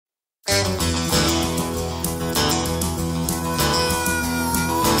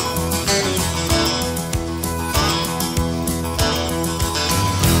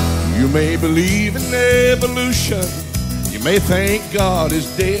You may believe in evolution. You may think God is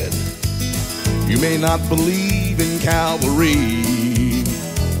dead. You may not believe in Calvary.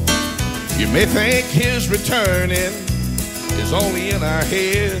 You may think His returning is only in our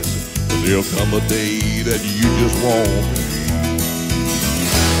heads, but there'll come a day that you just won't believe.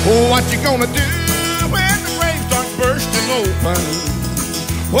 Oh, what you gonna do when the grave starts bursting open?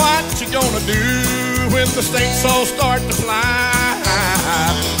 What you gonna do when the saints all start to fly?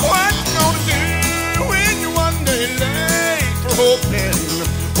 What you gonna do when you're one day late for hoping?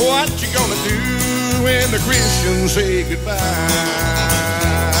 What you gonna do when the Christians say goodbye?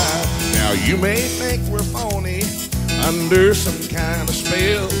 Now you may think we're phony, under some kind of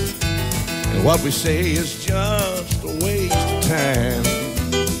spell, and what we say is just a waste of time.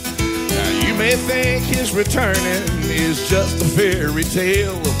 Now you may think His returning is just a fairy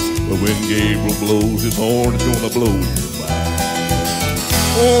tale, but when Gabriel blows his horn, it's gonna blow your mind.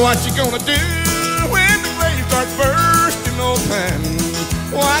 Oh, what you gonna do when the grave starts bursting open?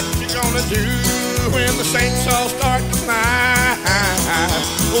 What you gonna do when the saints all start to fly?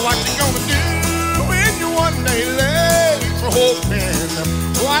 What you gonna do when you're one day late for hoping?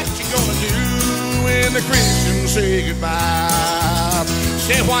 What you gonna do when the Christians say goodbye?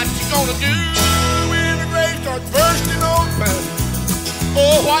 Say, what you gonna do when the grave starts bursting open?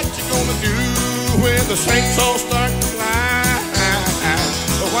 Oh, what you gonna do when the saints all start to fly?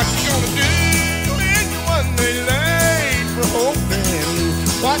 What you gonna do when you're one day late for hoping?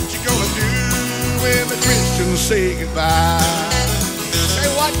 What you gonna do when the Christians say goodbye? Say,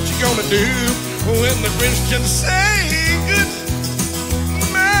 what you gonna do when the Christians say